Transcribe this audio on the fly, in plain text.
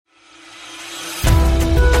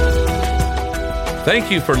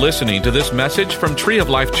Thank you for listening to this message from Tree of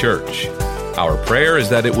Life Church. Our prayer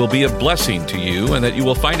is that it will be a blessing to you and that you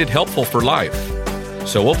will find it helpful for life.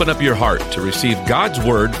 So open up your heart to receive God's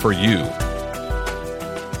word for you.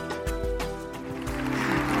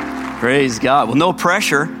 Praise God. Well, no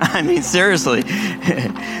pressure. I mean, seriously,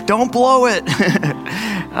 don't blow it.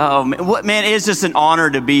 Man, it's just an honor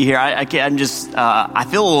to be here. I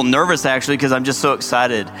feel a little nervous actually because I'm just so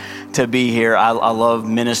excited to be here. I love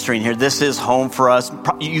ministering here. This is home for us.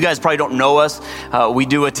 You guys probably don't know us. We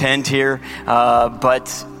do attend here,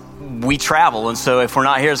 but we travel. And so if we're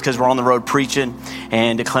not here, it's because we're on the road preaching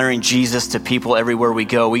and declaring Jesus to people everywhere we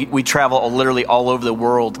go. We travel literally all over the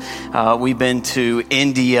world. We've been to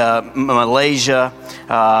India, Malaysia.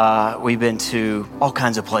 We've been to all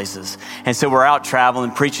kinds of places. And so we're out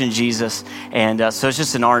traveling, preaching Jesus. And so it's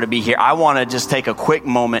just an honor to be here. I want to just take a quick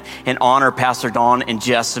moment and honor Pastor Don and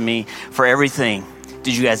Jessamy for everything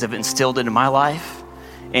that you guys have instilled into my life.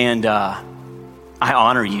 And I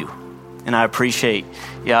honor you. And I appreciate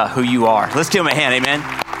who you are. Let's give him a hand, amen.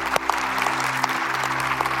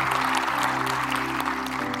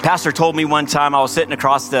 Pastor told me one time, I was sitting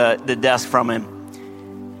across the desk from him,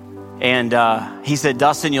 and he said,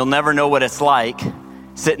 Dustin, you'll never know what it's like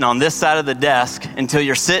sitting on this side of the desk until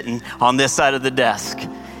you're sitting on this side of the desk.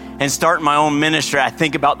 And starting my own ministry, I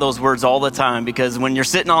think about those words all the time, because when you're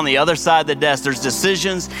sitting on the other side of the desk, there's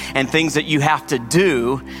decisions and things that you have to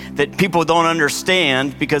do that people don't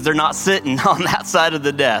understand because they're not sitting on that side of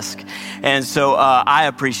the desk. And so I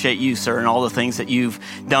appreciate you, sir, and all the things that you've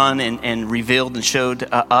done and revealed and showed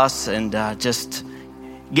us, and just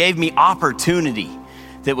gave me opportunity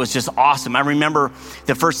that was just awesome. I remember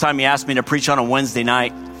the first time he asked me to preach on a Wednesday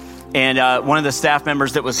night, and one of the staff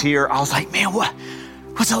members that was here, I was like, man,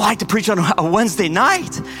 what's it like to preach on a Wednesday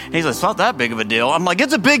night? And he's like, it's not that big of a deal. I'm like,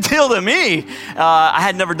 it's a big deal to me. I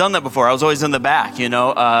had never done that before. I was always in the back,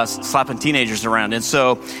 slapping teenagers around. And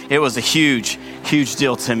so it was a huge, huge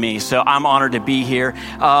deal to me. So I'm honored to be here.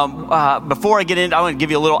 Before I get in, I want to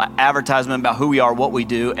give you a little advertisement about who we are, what we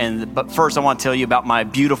do. But first, I want to tell you about my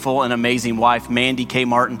beautiful and amazing wife, Mandy K.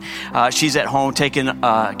 Martin. She's at home taking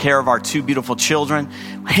care of our two beautiful children,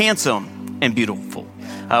 handsome and beautiful.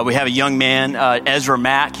 We have a young man, Ezra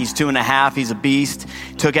Mack. He's 2.5. He's a beast.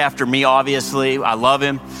 Took after me, obviously. I love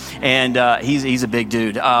him. And he's a big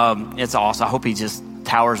dude. It's awesome. I hope he just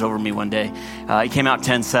towers over me one day. He came out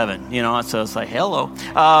 10-7, so it's like, hello.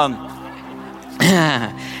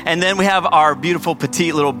 And then we have our beautiful,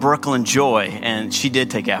 petite little Brooklyn Joy, and she did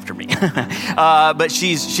take after me. But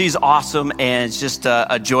she's awesome, and it's just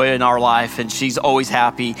a joy in our life, and she's always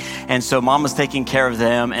happy. And so Mama's taking care of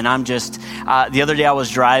them, and I'm just, the other day I was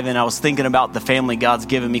driving, I was thinking about the family God's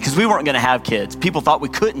given me, because we weren't going to have kids. People thought we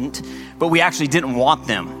couldn't, but we actually didn't want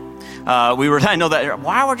them. I know that,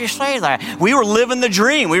 why would you say that? We were living the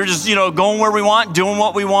dream. We were just, going where we want, doing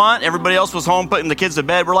what we want. Everybody else was home, putting the kids to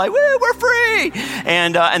bed. We're like, woo, we're free.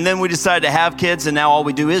 And then we decided to have kids, and now all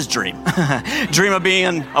we do is dream. Dream of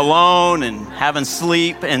being alone and having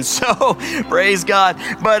sleep. And so, praise God.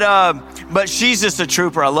 But she's just a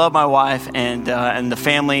trooper. I love my wife and the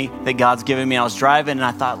family that God's given me. I was driving, and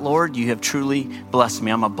I thought, Lord, you have truly blessed me.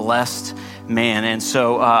 I'm a blessed man. And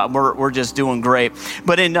so we're just doing great.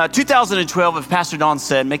 But in 2012, if Pastor Don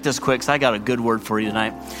said, make this quick, because I got a good word for you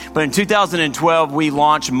tonight. But in 2012, we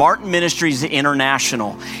launched Martin Ministries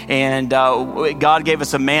International. And God gave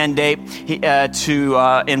us a mandate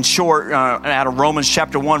to, in short, out of Romans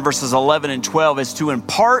chapter 1, verses 11 and 12, is to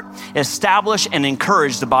impart, establish, and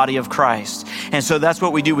encourage the body of Christ. And so that's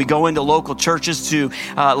what we do. We go into local churches to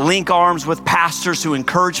link arms with pastors to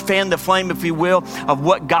encourage, fan the flame, if you will, of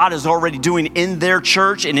what God is already doing in their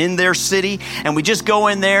church and in their city. And we just go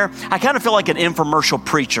in there. I kind of feel like an infomercial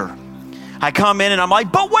preacher. I come in and I'm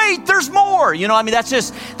like, but wait, there's more.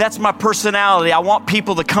 That's my personality. I want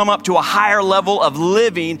people to come up to a higher level of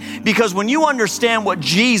living, because when you understand what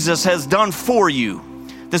Jesus has done for you,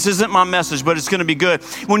 this isn't my message, but it's going to be good.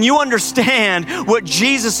 When you understand what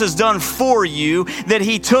Jesus has done for you, that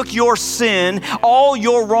he took your sin, all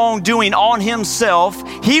your wrongdoing on himself.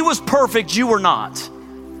 He was perfect. You were not.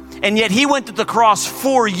 And yet he went to the cross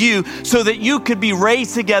for you so that you could be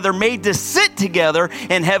raised together, made to sit together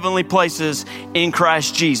in heavenly places in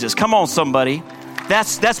Christ Jesus. Come on, somebody.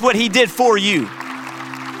 That's what he did for you.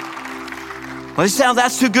 Well,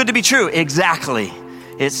 that's too good to be true. Exactly.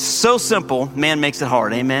 It's so simple, man makes it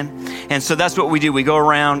hard, amen? And so that's what we do. We go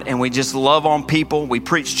around and we just love on people. We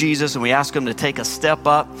preach Jesus and we ask them to take a step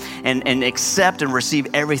up and accept and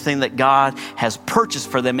receive everything that God has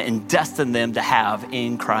purchased for them and destined them to have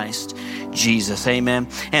in Christ Jesus, amen?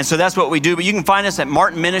 And so that's what we do. But you can find us at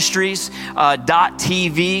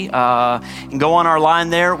martinministries.tv. And go on our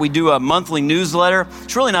line there. We do a monthly newsletter.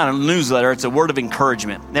 It's really not a newsletter. It's a word of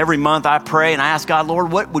encouragement. Every month I pray and I ask God,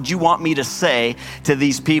 Lord, what would you want me to say to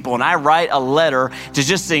these people? And I write a letter to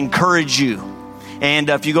just encourage you. And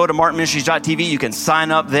if you go to martinministries.tv, you can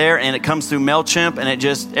sign up there and it comes through MailChimp and it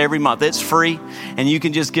just every month. It's free and you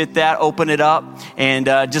can just get that, open it up and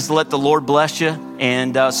just let the Lord bless you.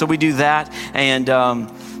 And so we do that. And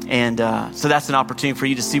so that's an opportunity for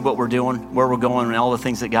you to see what we're doing, where we're going, and all the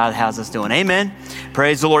things that God has us doing. Amen.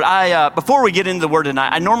 Praise the Lord. Before we get into the word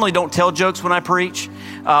tonight, I normally don't tell jokes when I preach,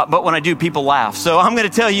 but when I do, people laugh. So I'm going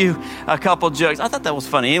to tell you a couple jokes. I thought that was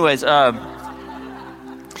funny. Anyways,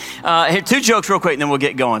 here, 2 jokes real quick, and then we'll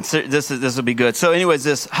get going. So this will be good. So anyways,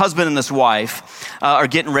 this husband and this wife are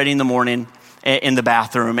getting ready in the morning in the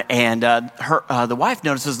bathroom, and the wife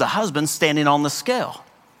notices the husband standing on the scale,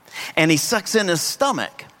 and he sucks in his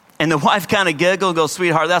stomach. And the wife kind of giggles and goes,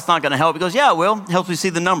 sweetheart, that's not going to help. He goes, yeah, it will. It helps me see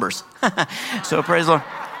the numbers. So praise the Lord.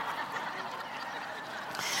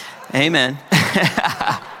 Amen.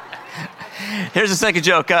 Here's the second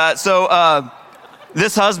joke.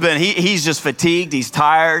 This husband, he's just fatigued. He's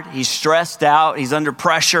tired. He's stressed out. He's under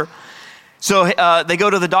pressure. So they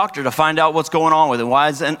go to the doctor to find out what's going on with him. Why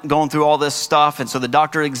is he going through all this stuff? And so the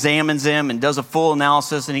doctor examines him and does a full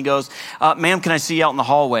analysis. And he goes, ma'am, can I see you out in the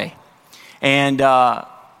hallway? And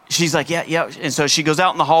she's like, yeah. And so she goes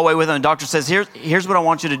out in the hallway with him. And the doctor says, here's what I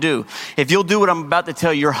want you to do. If you'll do what I'm about to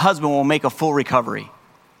tell you, your husband will make a full recovery.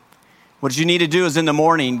 What you need to do is in the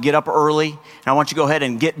morning, get up early, and I want you to go ahead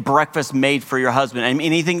and get breakfast made for your husband. I mean,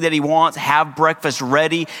 anything that he wants, have breakfast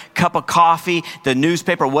ready, cup of coffee, the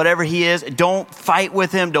newspaper, whatever he is. Don't fight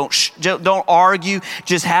with him. Don't argue.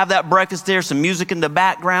 Just have that breakfast there, some music in the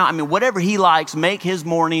background. I mean, whatever he likes, make his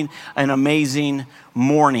morning an amazing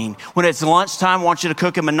morning. When it's lunchtime, I want you to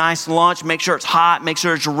cook him a nice lunch. Make sure it's hot. Make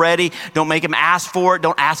sure it's ready. Don't make him ask for it.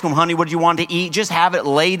 Don't ask him, honey, what do you want to eat? Just have it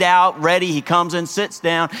laid out, ready. He comes in, sits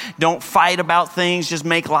down. Don't fight about things. Just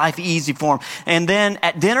make life easy for him. And then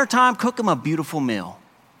at dinner time, cook him a beautiful meal.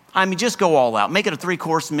 I mean, just go all out. Make it a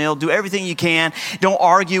 3-course meal. Do everything you can. Don't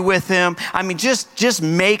argue with him. I mean, just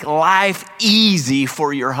make life easy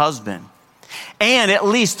for your husband. And at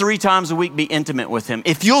least 3 times a week, be intimate with him.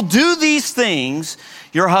 If you'll do these things,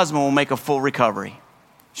 your husband will make a full recovery.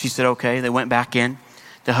 She said, okay. They went back in.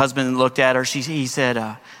 The husband looked at her. He said,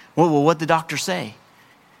 well, what'd the doctor say?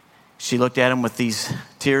 She looked at him with these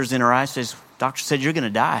tears in her eyes. Says, doctor said you're going to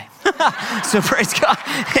die. So praise God.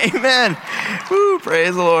 Amen. Woo,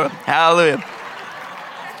 praise the Lord. Hallelujah.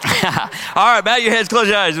 All right, bow your heads, close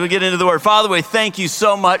your eyes. We get into the word. Father, we thank you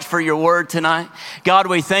so much for your word tonight. God,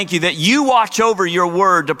 we thank you that you watch over your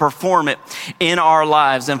word to perform it in our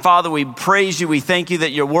lives. And Father, we praise you. We thank you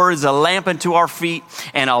that your word is a lamp unto our feet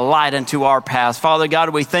and a light unto our paths. Father God,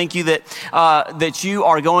 we thank you that you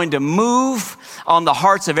are going to move on the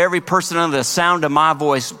hearts of every person under the sound of my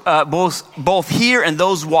voice, both here and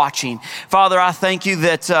those watching. Father, I thank you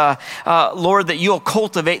that, Lord, that you'll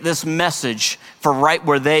cultivate this message for right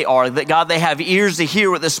where they are, that God, they have ears to hear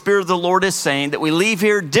what the Spirit of the Lord is saying, that we leave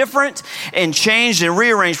here different and changed and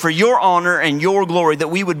rearranged for your honor and your glory, that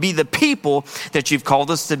we would be the people that you've called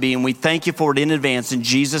us to be. And we thank you for it in advance. In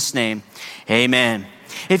Jesus' name, amen.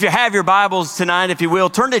 If you have your Bibles tonight, if you will,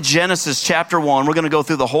 turn to Genesis chapter 1. We're going to go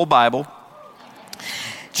through the whole Bible.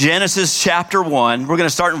 Genesis chapter 1. We're going to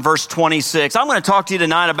start in verse 26. I'm going to talk to you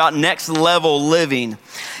tonight about next level living.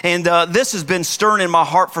 And this has been stirring in my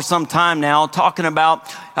heart for some time now, talking about,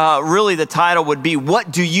 really the title would be,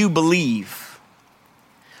 What Do You Believe?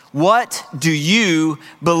 What do you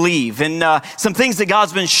believe? And some things that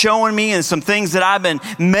God's been showing me and some things that I've been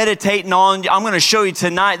meditating on, I'm going to show you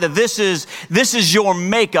tonight that this is your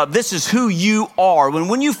makeup. This is who you are.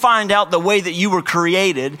 When you find out the way that you were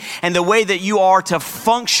created and the way that you are to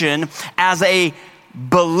function as a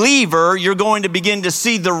believer, you're going to begin to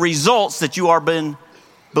see the results that you are been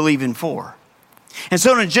believing for. And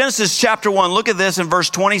so in Genesis chapter 1, look at this in verse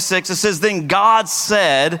 26. It says, then God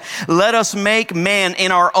said, let us make man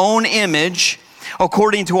in our own image,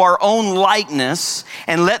 according to our own likeness,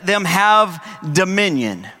 and let them have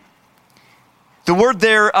dominion. The word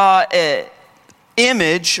there,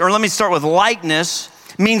 image, or let me start with likeness,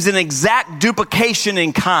 means an exact duplication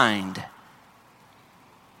in kind.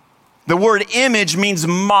 The word image means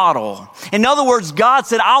model. In other words, God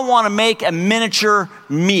said, I want to make a miniature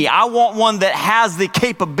me. I want one that has the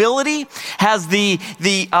capability, has the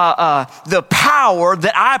power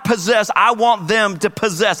that I possess. I want them to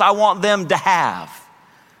possess. I want them to have.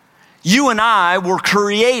 You and I were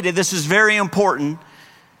created. This is very important.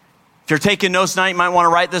 If you're taking notes tonight, you might want to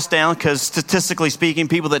write this down, because statistically speaking,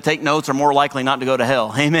 people that take notes are more likely not to go to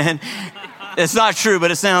hell. Amen. It's not true, but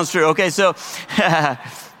it sounds true. Okay, so...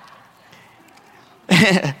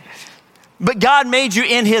 But God made you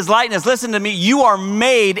in his likeness. Listen to me. You are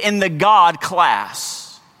made in the God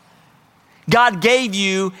class. God gave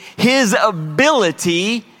you his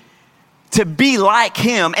ability to be like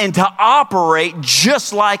him and to operate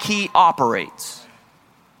just like he operates.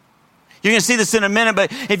 You're going to see this in a minute,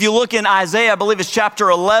 but if you look in Isaiah, I believe it's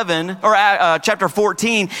chapter 11 or chapter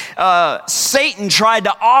 14, Satan tried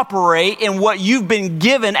to operate in what you've been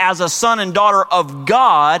given as a son and daughter of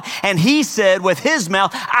God, and he said with his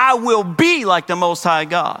mouth, I will be like the Most High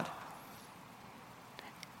God.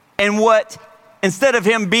 And instead of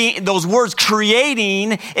him being, those words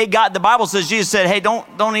creating, the Bible says, Jesus said, hey,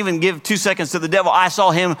 don't even give 2 seconds to the devil. I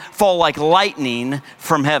saw him fall like lightning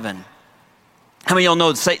from heaven. How many of y'all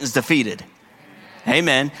know that Satan's defeated?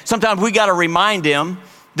 Amen. Sometimes we got to remind him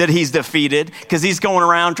that he's defeated, because he's going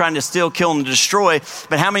around trying to steal, kill, and destroy.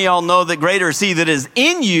 But how many of y'all know that greater is he that is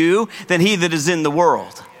in you than he that is in the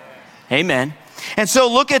world? Amen. And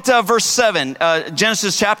so look at verse 7,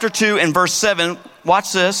 Genesis chapter 2 and verse 7.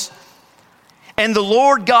 Watch this. And the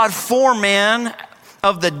Lord God formed man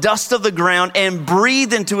of the dust of the ground and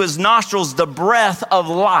breathed into his nostrils the breath of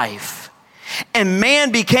life. And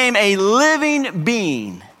man became a living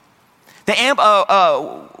being. The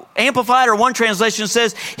Amplified, or one translation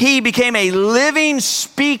says, he became a living,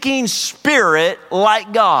 speaking spirit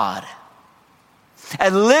like God.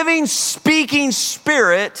 A living, speaking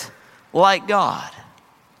spirit like God.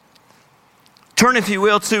 Turn, if you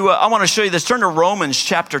will, to, I want to show you this. Turn to Romans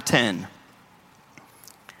chapter 10.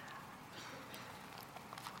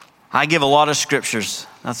 I give a lot of scriptures.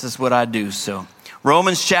 That's just what I do. So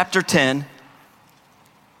Romans chapter 10.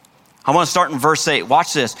 I want to start in verse 8.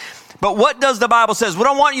 Watch this. But what does the Bible say? What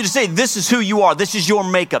I want you to say, this is who you are. This is your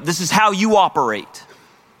makeup. This is how you operate.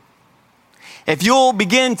 If you'll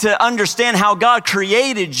begin to understand how God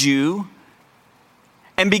created you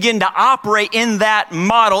and begin to operate in that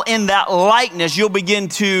model, in that likeness, you'll begin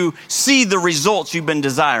to see the results you've been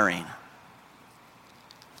desiring.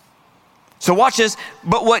 So watch this.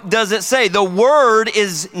 But what does it say? The word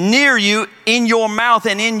is near you, in your mouth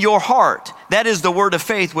and in your heart. That is the word of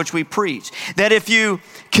faith which we preach. That if you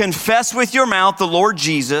confess with your mouth the Lord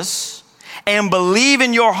Jesus and believe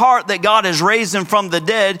in your heart that God has raised him from the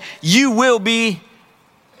dead, you will be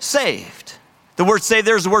saved. The word saved,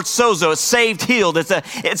 there's the word sozo. It's saved, healed. It's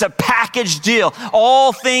a package deal.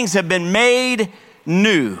 All things have been made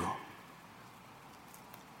new.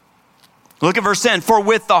 Look at verse 10. For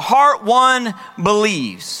with the heart one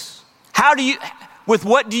believes. With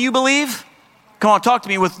what do you believe? Come on, talk to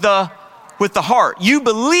me. With the heart. You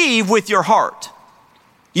believe with your heart.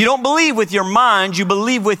 You don't believe with your mind, you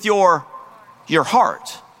believe with your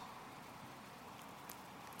heart.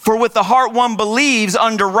 For with the heart one believes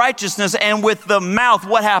unto righteousness, and with the mouth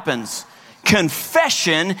what happens?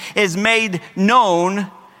 Confession is made known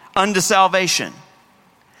unto salvation.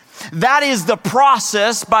 That is the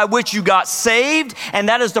process by which you got saved, and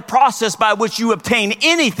that is the process by which you obtain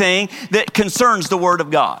anything that concerns the Word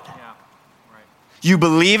of God. Yeah, right. You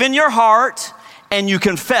believe in your heart, and you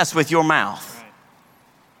confess with your mouth.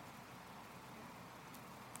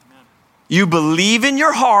 Right. You believe in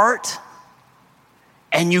your heart,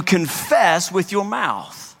 and you confess with your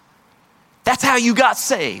mouth. That's how you got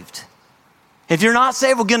saved. If you're not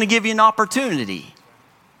saved, we're going to give you an opportunity.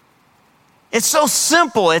 It's so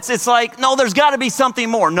simple. It's like, no, there's got to be something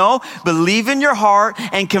more. No, believe in your heart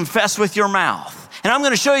and confess with your mouth. And I'm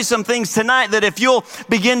going to show you some things tonight that if you'll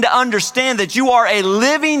begin to understand that you are a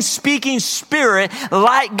living, speaking spirit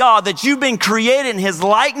like God, that you've been created in his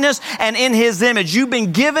likeness and in his image. You've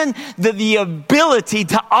been given the ability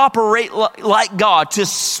to operate like God, to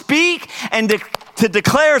speak and to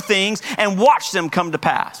declare things and watch them come to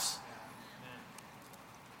pass.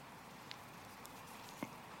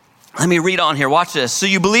 Let me read on here. Watch this. So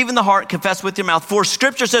you believe in the heart, confess with your mouth. For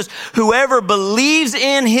scripture says, whoever believes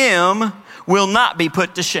in him will not be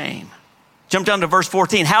put to shame. Jump down to verse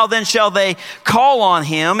 14. How then shall they call on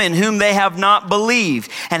him in whom they have not believed?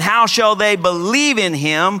 And how shall they believe in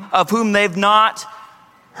him of whom they've not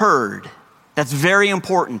heard? That's very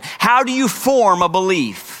important. How do you form a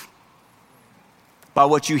belief? By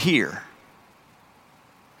what you hear.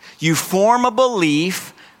 You form a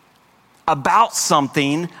belief about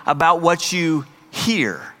something, about what you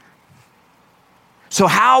hear. So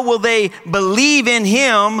how will they believe in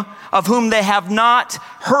him of whom they have not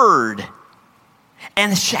heard?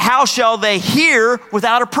 And how shall they hear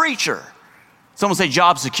without a preacher? Someone say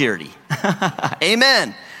job security.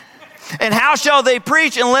 Amen. And how shall they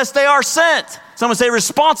preach unless they are sent? Someone say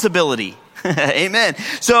responsibility. Amen.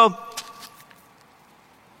 So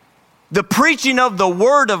the preaching of the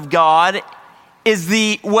word of God is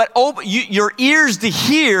your ears to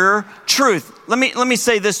hear truth. Let me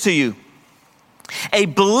say this to you. A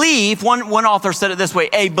belief, one author said it this way,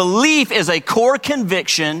 a belief is a core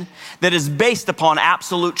conviction that is based upon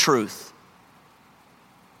absolute truth.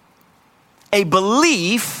 A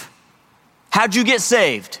belief, how'd you get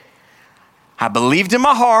saved? I believed in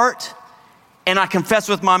my heart and I confessed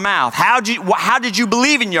with my mouth. How did you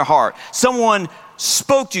believe in your heart? Someone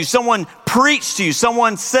spoke to you, someone preached to you,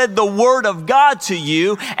 someone said the word of God to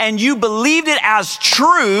you, and you believed it as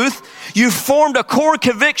truth. You formed a core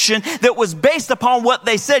conviction that was based upon what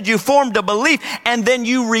they said. You formed a belief, and then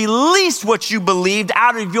you released what you believed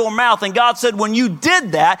out of your mouth. And God said, when you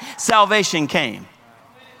did that, salvation came.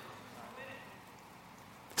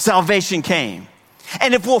 Salvation came.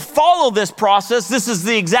 And if we'll follow this process, this is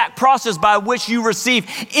the exact process by which you receive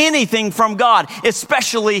anything from God,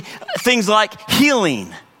 especially things like healing.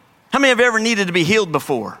 How many have ever needed to be healed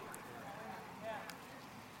before?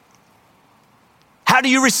 How do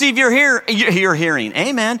you receive your hearing?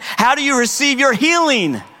 Amen. How do you receive your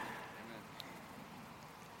healing?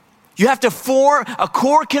 You have to form a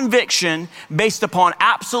core conviction based upon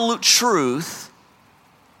absolute truth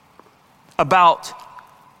about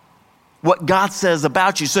what God says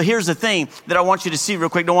about you. So here's the thing that I want you to see real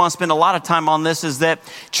quick. Don't want to spend a lot of time on this, is that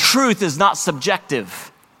truth is not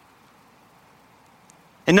subjective.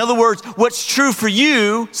 In other words, what's true for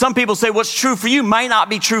you, some people say what's true for you might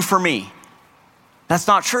not be true for me. That's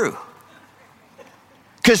not true.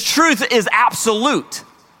 Because truth is absolute.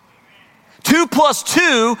 2 +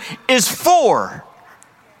 2 is 4.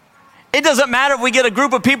 It doesn't matter if we get a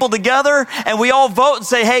group of people together and we all vote and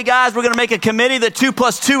say, hey guys, we're going to make a committee that 2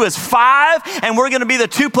 + 2 is 5, and we're going to be the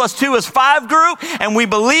 2 + 2 is 5 group, and we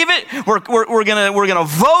believe it. We're going to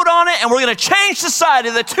vote on it, and we're going to change society.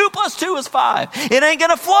 The 2 + 2 is 5. It ain't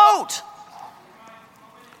going to float.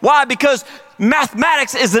 Why? Because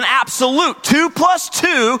mathematics is an absolute. 2 +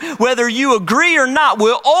 2, whether you agree or not,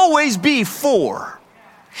 will always be 4.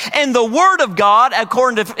 And the word of God,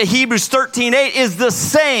 according to Hebrews 13:8, is the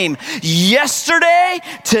same yesterday,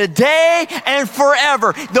 today, and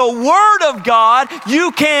forever. The word of God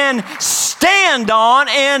you can stand on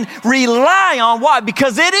and rely on. Why?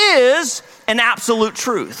 Because it is an absolute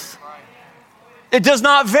truth. It does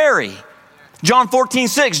not vary. John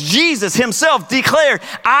 14:6, Jesus himself declared,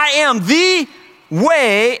 I am the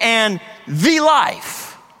way and the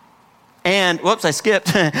life. And, whoops, I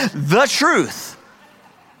skipped, the truth.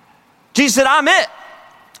 Jesus said, I'm it.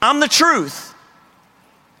 I'm the truth.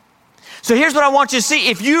 So here's what I want you to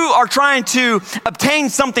see. If you are trying to obtain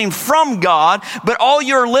something from God, but all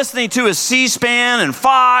you're listening to is C-SPAN and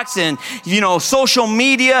Fox and, social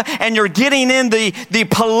media, and you're getting in the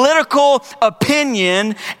political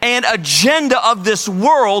opinion and agenda of this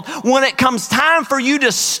world, when it comes time for you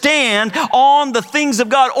to stand on the things of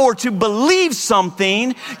God or to believe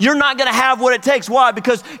something, you're not going to have what it takes. Why?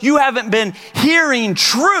 Because you haven't been hearing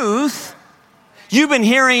truth. You've been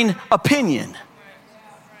hearing opinion.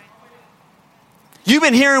 You've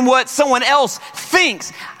been hearing what someone else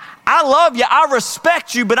thinks. I love you, I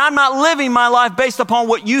respect you, but I'm not living my life based upon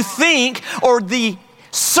what you think or the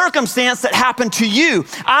circumstance that happened to you.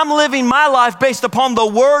 I'm living my life based upon the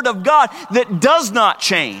word of God that does not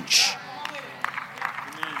change.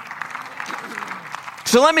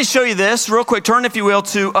 So let me show you this real quick. Turn, if you will,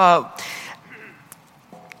 to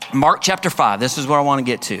Mark chapter 5. This is what I want to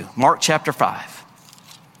get to. Mark chapter 5.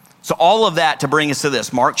 So all of that to bring us to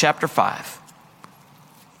this. Mark chapter 5.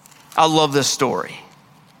 I love this story.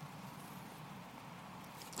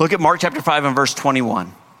 Look at Mark chapter 5 and verse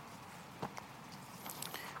 21.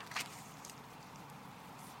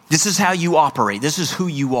 This is how you operate. This is who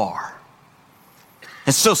you are.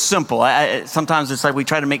 It's so simple. Sometimes it's like we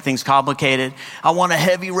try to make things complicated. I want a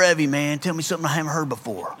heavy revy, man. Tell me something I haven't heard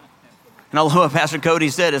before. And I love what Pastor Cody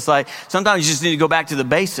said. It's like sometimes you just need to go back to the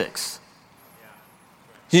basics.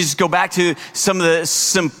 You just go back to some of the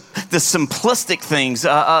simplistic things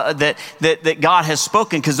that God has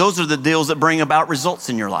spoken, because those are the deals that bring about results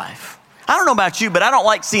in your life. I don't know about you, but I don't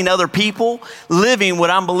like seeing other people living what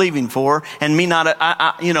I'm believing for and me not,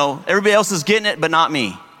 everybody else is getting it, but not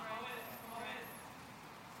me.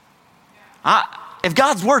 If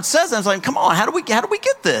God's word says that, it's like, come on, how do we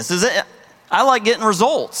get this? I like getting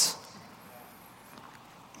results.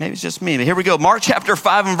 Maybe it's just me, but here we go. Mark chapter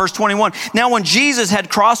 5 and verse 21. Now when Jesus had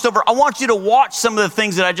crossed over, I want you to watch some of the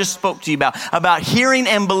things that I just spoke to you about hearing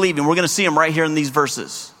and believing. We're going to see them right here in these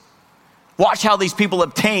verses. Watch how these people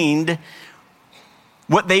obtained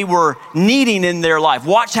what they were needing in their life.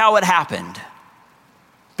 Watch how it happened.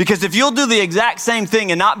 Because if you'll do the exact same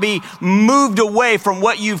thing and not be moved away from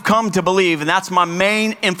what you've come to believe, and that's my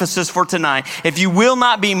main emphasis for tonight, if you will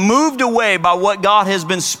not be moved away by what God has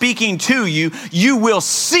been speaking to you, you will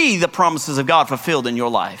see the promises of God fulfilled in your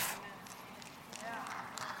life.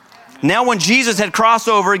 Now when Jesus had crossed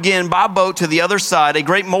over again by boat to the other side, a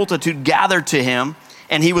great multitude gathered to him,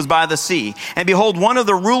 and he was by the sea. And behold, one of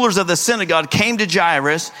the rulers of the synagogue came to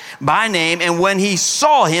Jairus by name, and when he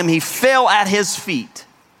saw him, he fell at his feet.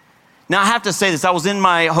 Now, I have to say this. I was in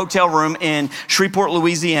my hotel room in Shreveport,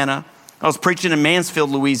 Louisiana. I was preaching in Mansfield,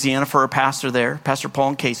 Louisiana for a pastor there, Pastor Paul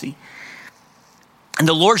and Casey. And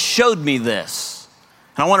the Lord showed me this.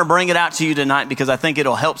 And I want to bring it out to you tonight because I think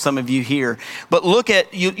it'll help some of you here. But look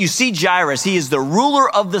at, you see Jairus. He is the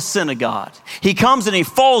ruler of the synagogue. He comes and he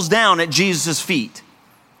falls down at Jesus' feet.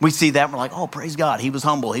 We see that and we're like, oh, praise God. He was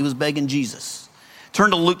humble. He was begging Jesus. Turn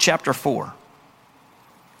to Luke chapter 4.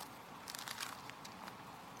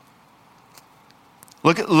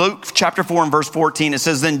 Look at Luke chapter 4 and verse 14. It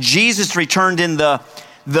says, then Jesus returned in the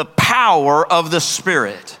power of the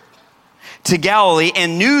Spirit to Galilee,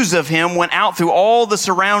 and news of him went out through all the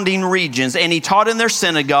surrounding regions, and he taught in their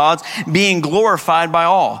synagogues, being glorified by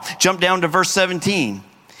all. Jump down to verse 17.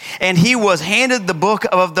 And he was handed the book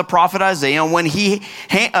of the prophet Isaiah. And when he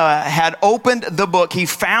had opened the book, he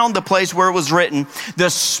found the place where it was written, the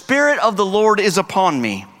Spirit of the Lord is upon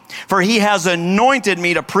me, for he has anointed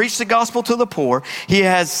me to preach the gospel to the poor. He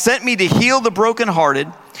has sent me to heal the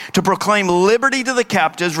brokenhearted, to proclaim liberty to the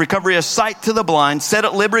captives, recovery of sight to the blind, set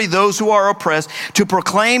at liberty those who are oppressed, to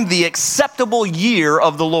proclaim the acceptable year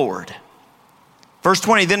of the Lord. Verse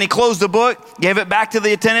 20, then he closed the book, gave it back to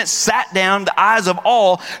the attendant, sat down. The eyes of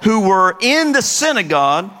all who were in the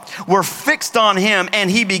synagogue were fixed on him,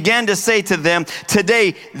 and he began to say to them,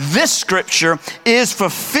 today this scripture is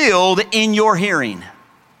fulfilled in your hearing.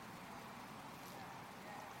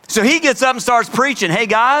 So he gets up and starts preaching. Hey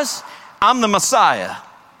guys, I'm the Messiah.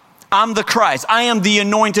 I'm the Christ. I am the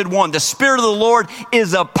anointed one. The Spirit of the Lord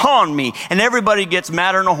is upon me. And everybody gets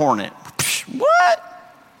madder than a hornet. What?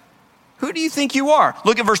 Who do you think you are?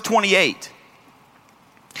 Look at verse 28.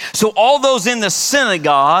 So all those in the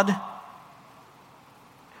synagogue,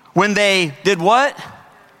 when they did what?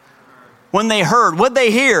 When they heard, what'd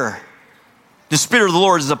they hear? The Spirit of the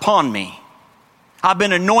Lord is upon me. I've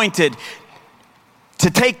been anointed to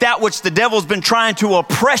take that which the devil's been trying to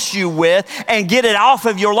oppress you with and get it off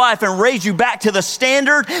of your life and raise you back to the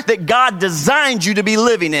standard that God designed you to be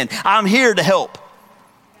living in. I'm here to help.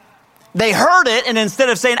 They heard it, and instead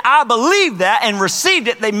of saying, I believe that and received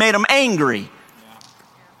it, they made them angry.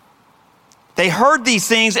 They heard these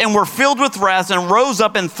things and were filled with wrath and rose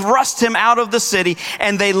up and thrust him out of the city,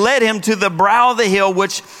 and they led him to the brow of the hill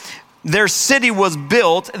which their city was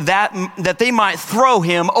built that they might throw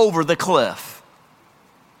him over the cliff.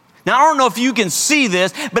 Now, I don't know if you can see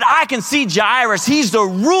this, but I can see Jairus. He's the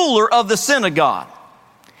ruler of the synagogue.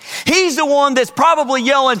 He's the one that's probably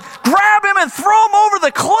yelling, grab him and throw him over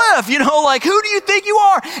the cliff. You know, like, who do you think you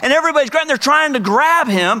are? And everybody's grabbing, they're trying to grab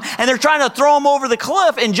him and they're trying to throw him over the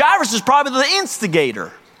cliff. And Jairus is probably the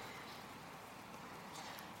instigator.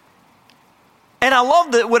 And I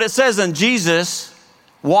love that what it says, and Jesus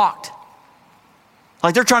walked.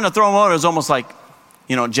 Like they're trying to throw him over. It's almost like,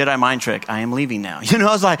 you know, Jedi mind trick. I am leaving now. You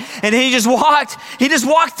know, it's like, and he just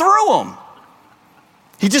walked through them.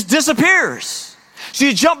 He just disappears. So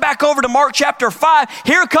you jump back over to Mark chapter 5.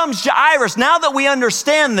 Here comes Jairus. Now that we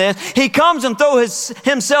understand this, he comes and throws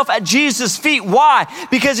himself at Jesus' feet. Why?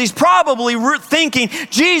 Because he's probably thinking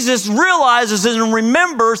Jesus realizes and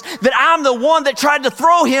remembers that I'm the one that tried to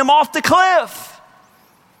throw him off the cliff.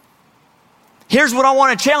 Here's what I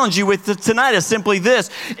want to challenge you with tonight is simply this.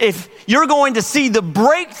 If you're going to see the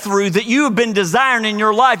breakthrough that you have been desiring in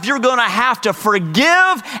your life, you're going to have to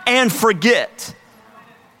forgive and forget.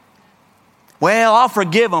 Well, I'll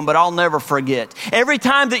forgive them, but I'll never forget. Every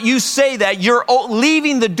time that you say that, you're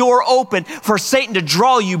leaving the door open for Satan to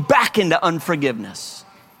draw you back into unforgiveness.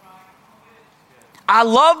 I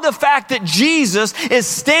love the fact that Jesus is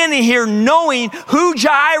standing here knowing who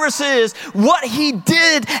Jairus is, what he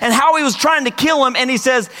did, and how he was trying to kill him. And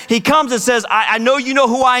he comes and says, I know you know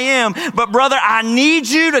who I am, but brother, I need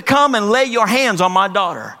you to come and lay your hands on my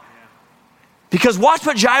daughter. Because watch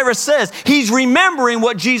what Jairus says. He's remembering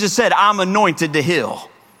what Jesus said, I'm anointed to heal.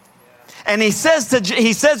 And he says to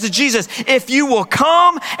Jesus, if you will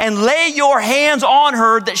come and lay your hands on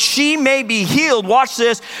her that she may be healed, watch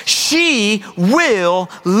this, she will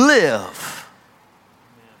live.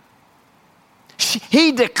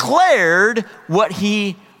 He declared what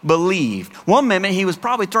he believed. One minute he was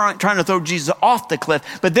probably trying to throw Jesus off the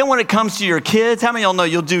cliff, but then when it comes to your kids, how many of y'all know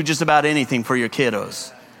you'll do just about anything for your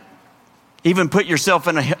kiddos? Even put yourself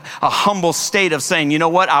in a humble state of saying, you know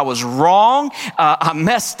what, I was wrong, I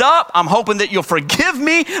messed up, I'm hoping that you'll forgive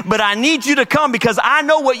me, but I need you to come because I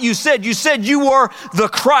know what you said. You said you were the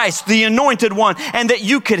Christ, the anointed one, and that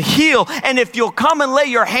you could heal. And if you'll come and lay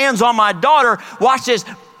your hands on my daughter, watch this,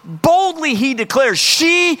 boldly he declares,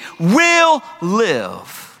 she will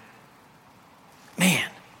live. Man.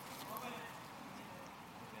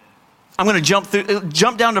 I'm going to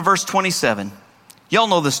jump down to verse 27. Y'all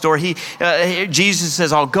know the story. Jesus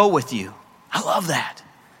says, I'll go with you. I love that.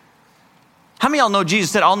 How many of y'all know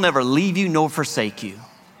Jesus said, I'll never leave you nor forsake you?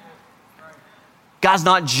 God's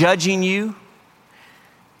not judging you.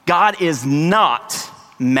 God is not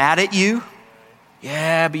mad at you.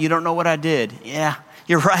 Yeah, but you don't know what I did. Yeah,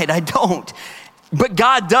 you're right, I don't. But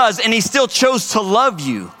God does, and he still chose to love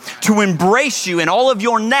you, to embrace you in all of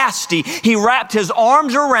your nasty. He wrapped his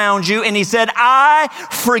arms around you and he said, I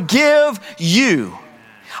forgive you.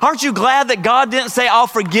 Aren't you glad that God didn't say, I'll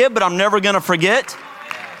forgive, but I'm never going to forget?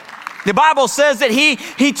 The Bible says that he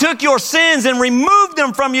took your sins and removed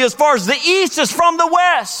them from you as far as the east is from the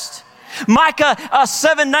west. Micah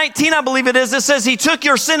 7:19, I believe it is, it says he took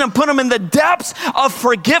your sin and put them in the depths of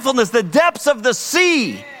forgetfulness, the depths of the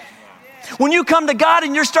sea. When you come to God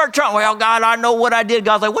and you start trying, well, God, I know what I did.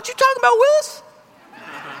 God's like, what you talking about, Willis?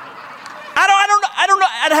 I don't know.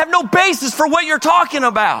 I have no basis for what you're talking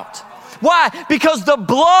about. Why? Because the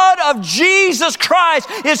blood of Jesus Christ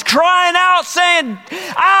is crying out saying,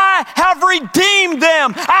 I have redeemed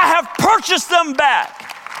them. I have purchased them back.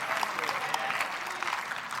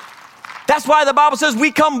 That's why the Bible says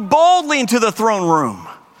we come boldly into the throne room.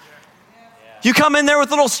 You come in there with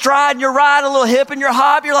a little stride in your ride, a little hip in your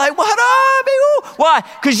hop. You're like, what up? Why?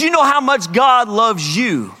 Because you know how much God loves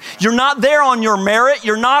you. You're not there on your merit.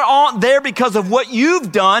 You're not there because of what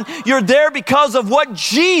you've done. You're there because of what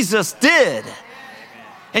Jesus did.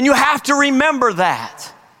 And you have to remember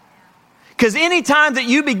that. Because anytime that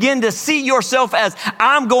you begin to see yourself as,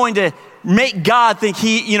 I'm going to make God think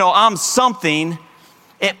I'm something,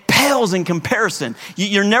 it pales in comparison.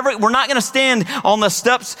 We're not going to stand on the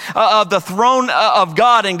steps of the throne of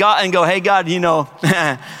God and go, hey, God,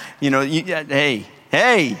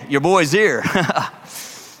 hey, your boy's here.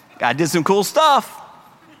 God did some cool stuff.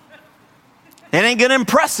 It ain't going to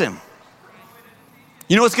impress him.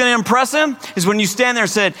 You know what's going to impress him? Is when you stand there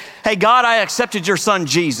and said, hey, God, I accepted your son,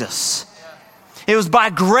 Jesus. It was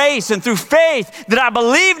by grace and through faith that I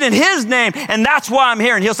believed in his name, and that's why I'm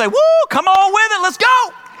here. And he'll say, woo, come on with it, let's go.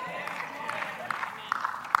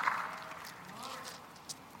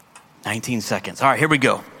 19 seconds. All right, here we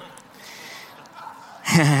go.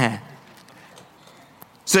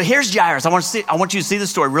 So here's Jairus. I want you to see the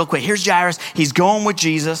story real quick. Here's Jairus. He's going with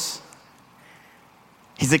Jesus.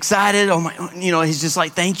 He's excited. Oh my, he's just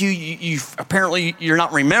like, thank you. You apparently you're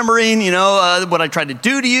not remembering, what I tried to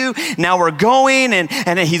do to you. Now we're going,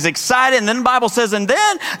 and he's excited. And then the Bible says, and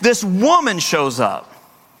then this woman shows up.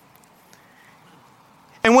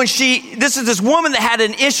 And this is this woman that had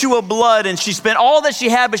an issue of blood, and she spent all that she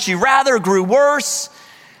had, but she rather grew worse.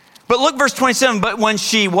 But look, verse 27, but when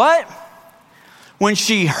she what? When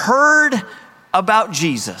she heard about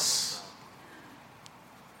Jesus.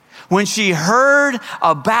 When she heard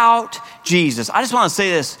about Jesus. I just want to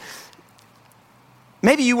say this.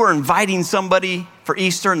 Maybe you were inviting somebody for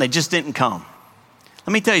Easter and they just didn't come.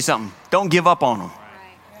 Let me tell you something. Don't give up on them.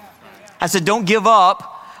 I said, don't give up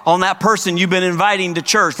on that person you've been inviting to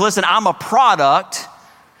church. Listen, I'm a product.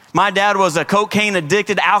 My dad was a cocaine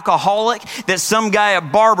addicted alcoholic that some guy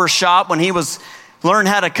at barber shop, when he was learned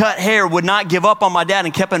how to cut hair, would not give up on my dad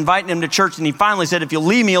and kept inviting him to church. And he finally said, if you'll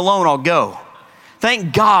leave me alone, I'll go.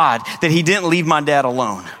 Thank God that he didn't leave my dad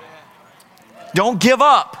alone. Don't give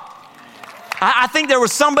up. I think there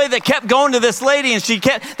was somebody that kept going to this lady, and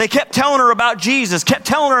they kept telling her about Jesus,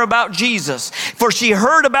 For she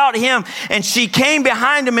heard about him, and she came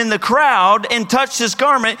behind him in the crowd and touched his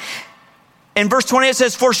garment. And verse 28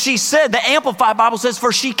 says, for she said, the Amplified Bible says,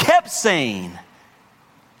 for she kept saying,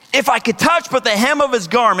 if I could touch but the hem of his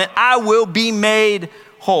garment, I will be made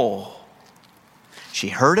whole. She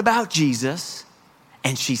heard about Jesus.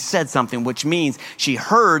 And she said something, which means she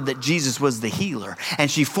heard that Jesus was the healer. And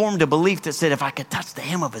she formed a belief that said, if I could touch the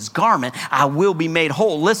hem of his garment, I will be made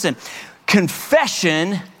whole. Listen,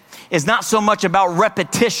 confession is not so much about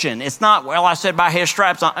repetition. It's not, well, I said by his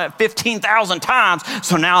stripes 15,000 times,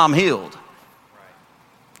 so now I'm healed.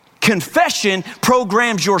 Confession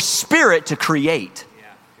programs your spirit to create.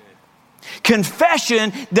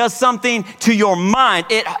 Confession does something to your mind.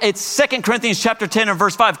 It's 2 Corinthians chapter 10 and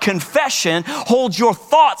verse 5. Confession holds your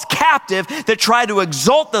thoughts captive that try to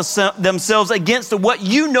exalt themselves against what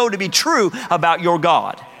you know to be true about your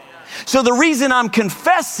God. So the reason I'm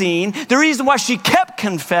confessing, the reason why she kept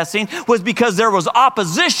confessing was because there was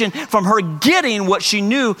opposition from her getting what she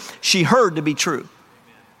knew she heard to be true.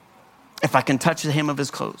 If I can touch the hem of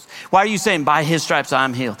his clothes. Why are you saying, by his stripes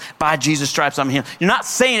I'm healed? By Jesus' stripes I'm healed. You're not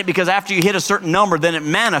saying it because after you hit a certain number, then it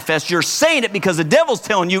manifests. You're saying it because the devil's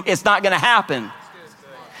telling you it's not going to happen.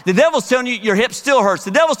 The devil's telling you your hip still hurts. The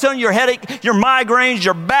devil's telling you your headache, your migraines,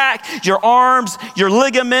 your back, your arms, your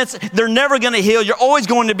ligaments, they're never going to heal. You're always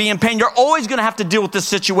going to be in pain. You're always going to have to deal with this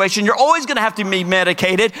situation. You're always going to have to be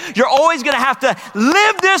medicated. You're always going to have to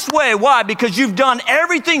live this way. Why? Because you've done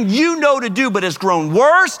everything you know to do, but it's grown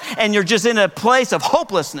worse, and you're just in a place of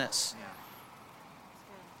hopelessness.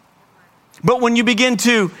 But when you begin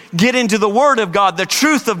to get into the Word of God, the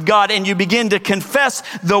truth of God, and you begin to confess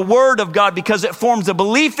the Word of God because it forms a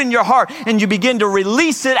belief in your heart, and you begin to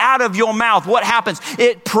release it out of your mouth, what happens?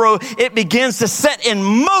 It begins to set in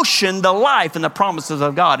motion the life and the promises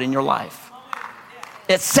of God in your life.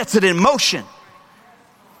 It sets it in motion.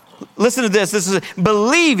 Listen to this. This is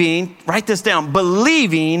believing, write this down.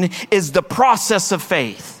 Believing is the process of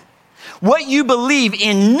faith. What you believe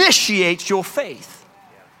initiates your faith.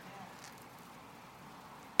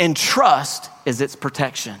 And trust is its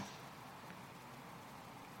protection.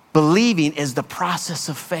 Believing is the process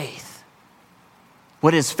of faith.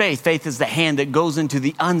 What is faith? Faith is the hand that goes into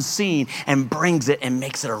the unseen and brings it and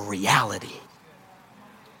makes it a reality.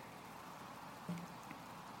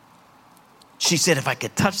 She said, if I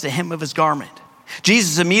could touch the hem of his garment.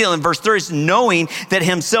 Jesus immediately in verse 30, knowing that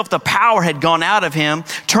himself the power had gone out of him,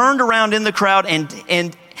 turned around in the crowd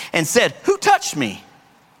and said, who touched me?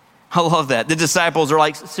 I love that. The disciples are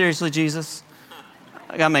like, seriously, Jesus?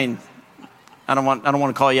 I mean, I don't want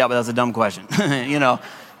to call you out, but that's a dumb question, you know.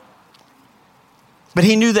 But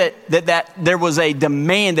he knew that there was a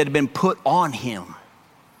demand that had been put on him.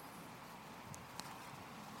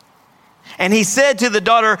 And he said to the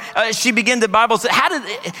daughter, she began, the Bible said,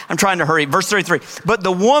 I'm trying to hurry, verse 33. But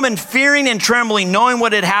the woman, fearing and trembling, knowing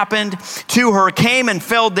what had happened to her, came and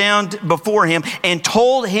fell down before him and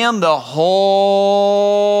told him the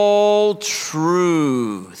whole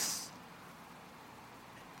truth.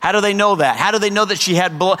 How do they know that? How do they know that she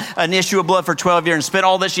had an issue of blood for 12 years and spent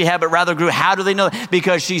all that she had, but rather grew? How do they know that?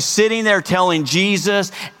 Because she's sitting there telling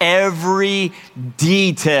Jesus every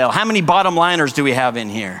detail. How many bottom liners do we have in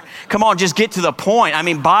here? Come on, just get to the point. I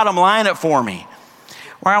mean, bottom line it for me.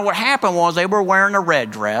 Well, what happened was they were wearing a red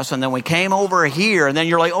dress, and then we came over here, and then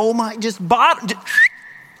you're like, oh my,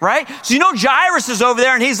 right? So you know Jairus is over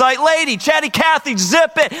there and he's like, lady, chatty Cathy,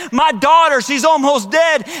 zip it. My daughter, she's almost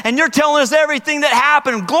dead. And you're telling us everything that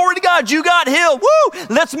happened. Glory to God, you got healed. Woo,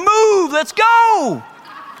 let's move, let's go.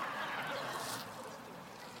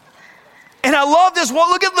 And I love this. Well,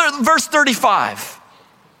 look at verse 35.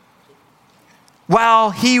 While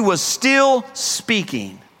he was still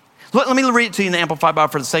speaking. Let me read it to you in the Amplified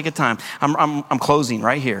Bible for the sake of time. I'm closing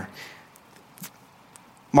right here.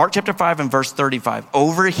 Mark chapter 5 and verse 35,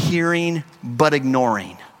 overhearing but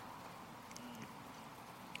ignoring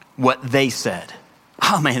what they said.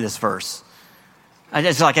 Oh man, this verse. I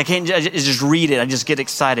can't just read it. I just get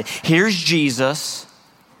excited. Here's Jesus.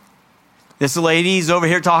 This lady's over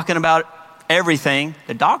here talking about everything.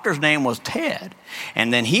 The doctor's name was Ted.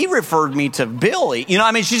 And then he referred me to Billy. You know,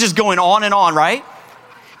 I mean, she's just going on and on, right?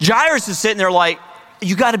 Jairus is sitting there like,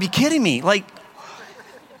 you got to be kidding me. Like,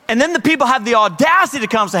 and then the people have the audacity to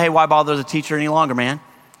come and say, hey, why bother the teacher any longer, man?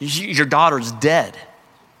 Your daughter's dead.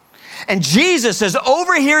 And Jesus says,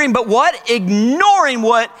 overhearing, but what? Ignoring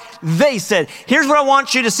what they said. Here's what I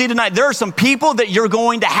want you to see tonight. There are some people that you're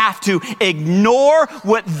going to have to ignore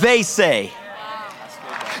what they say.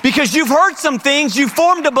 Because you've heard some things, you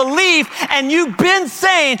formed a belief, and you've been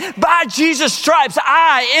saying, by Jesus' stripes,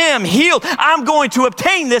 I am healed. I'm going to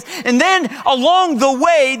obtain this. And then along the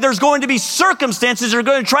way, there's going to be circumstances that are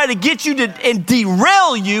going to try to get you to and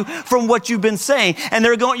derail you from what you've been saying. And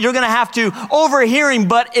you're going to have to overhearing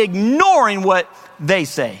but ignoring what they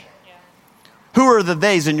say. Yeah. Who are the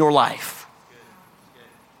theys in your life?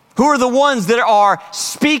 Who are the ones that are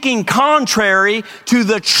speaking contrary to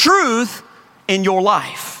the truth in your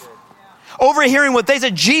life? Overhearing what they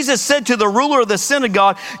said, Jesus said to the ruler of the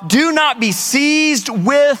synagogue, do not be seized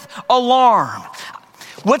with alarm.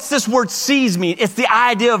 What's this word seize mean? It's the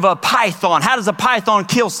idea of a python. How does a python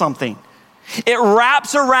kill something? It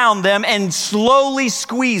wraps around them and slowly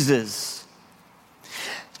squeezes.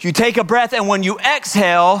 You take a breath, and when you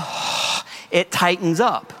exhale, it tightens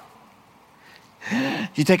up.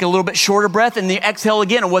 You take a little bit shorter breath and you exhale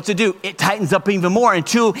again, and what's it do? It tightens up even more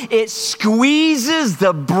until it squeezes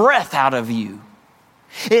the breath out of you.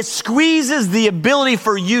 It squeezes the ability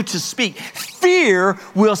for you to speak. Fear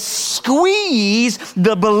will squeeze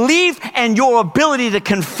the belief and your ability to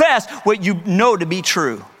confess what you know to be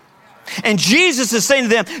true. And Jesus is saying to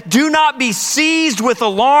them, do not be seized with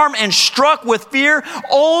alarm and struck with fear.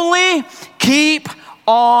 Only keep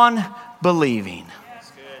on believing.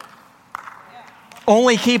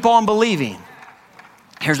 Only keep on believing.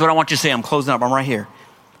 Here's what I want you to say. I'm closing up. I'm right here.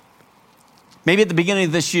 Maybe at the beginning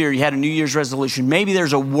of this year, you had a New Year's resolution. Maybe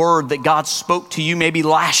there's a word that God spoke to you maybe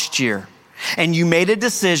last year, and you made a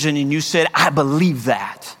decision and you said, I believe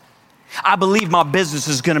that. I believe my business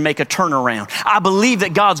is going to make a turnaround. I believe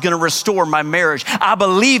that God's going to restore my marriage. I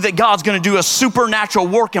believe that God's going to do a supernatural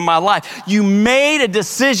work in my life. You made a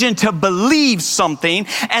decision to believe something,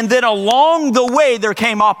 and then along the way, there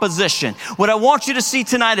came opposition. What I want you to see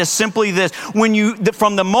tonight is simply this.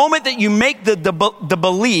 From the moment that you make the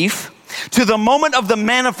belief to the moment of the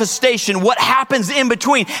manifestation, what happens in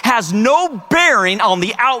between has no bearing on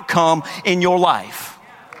the outcome in your life.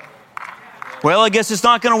 Well, I guess it's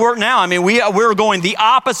not going to work now. I mean, we're going the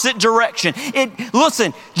opposite direction.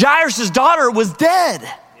 Listen, Jairus' daughter was dead.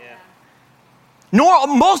 Yeah.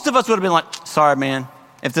 Most of us would have been like, sorry, man,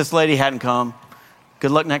 if this lady hadn't come,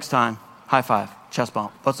 good luck next time. High five, chest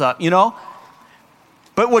bump. What's up?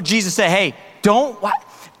 But what Jesus said, hey, don't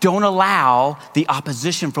allow the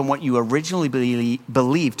opposition from what you originally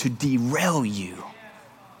believed to derail you.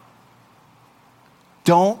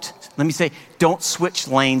 Don't switch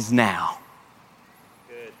lanes now.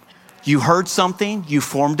 You heard something, you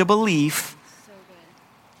formed a belief.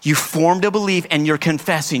 You formed a belief and you're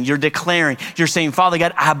confessing, you're declaring, you're saying, Father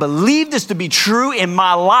God, I believe this to be true in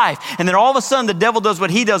my life. And then all of a sudden the devil does what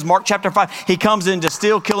he does. Mark chapter 5, he comes in to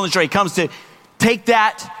steal, kill, and destroy. He comes to take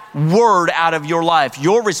that word out of your life.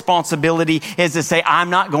 Your responsibility is to say, I'm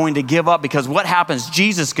not going to give up, because what happens?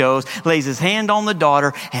 Jesus goes, lays his hand on the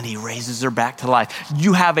daughter, and he raises her back to life.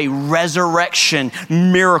 You have a resurrection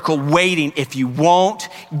miracle waiting if you won't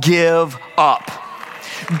give up.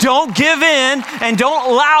 Don't give in and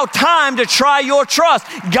don't allow time to try your trust.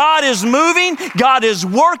 God is moving, God is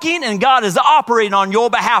working, and God is operating on your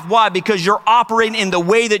behalf. Why? Because you're operating in the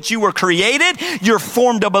way that you were created. You're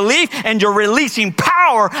formed a belief and you're releasing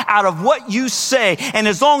power out of what you say. And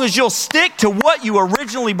as long as you'll stick to what you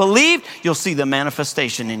originally believed, you'll see the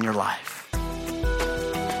manifestation in your life.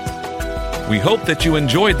 We hope that you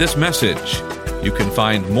enjoyed this message. You can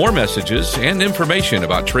find more messages and information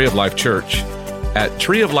about Tree of Life Church at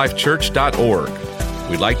treeoflifechurch.org.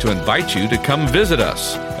 We'd like to invite you to come visit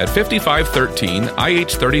us at 5513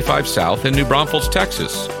 IH35 South in New Braunfels,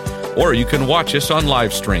 Texas, or you can watch us on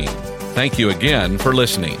live stream. Thank you again for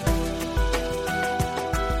listening.